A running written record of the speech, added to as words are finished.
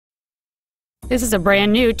This is a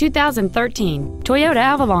brand new 2013 Toyota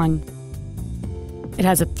Avalon. It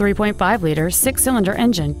has a 3.5-liter six-cylinder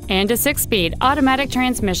engine and a 6-speed automatic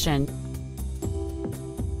transmission.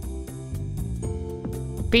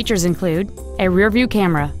 Features include a rear-view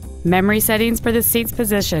camera, memory settings for the seat's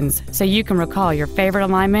positions so you can recall your favorite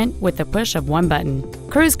alignment with the push of one button,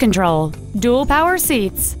 cruise control, dual power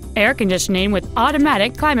seats, air conditioning with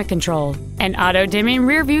automatic climate control, an auto-dimming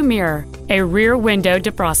rear-view mirror, a rear window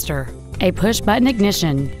defroster, a push-button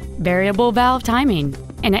ignition, variable valve timing,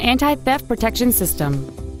 and an anti-theft protection system.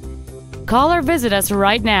 Call or visit us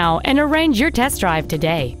right now and arrange your test drive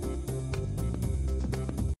today.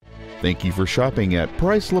 Thank you for shopping at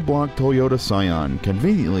Price LeBlanc Toyota Scion,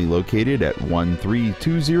 conveniently located at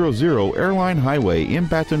 13200 Airline Highway in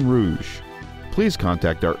Baton Rouge. Please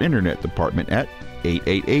contact our internet department at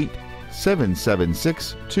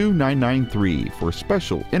 888-776-2993 for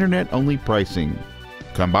special internet-only pricing.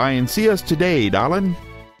 Come by and see us today, darling.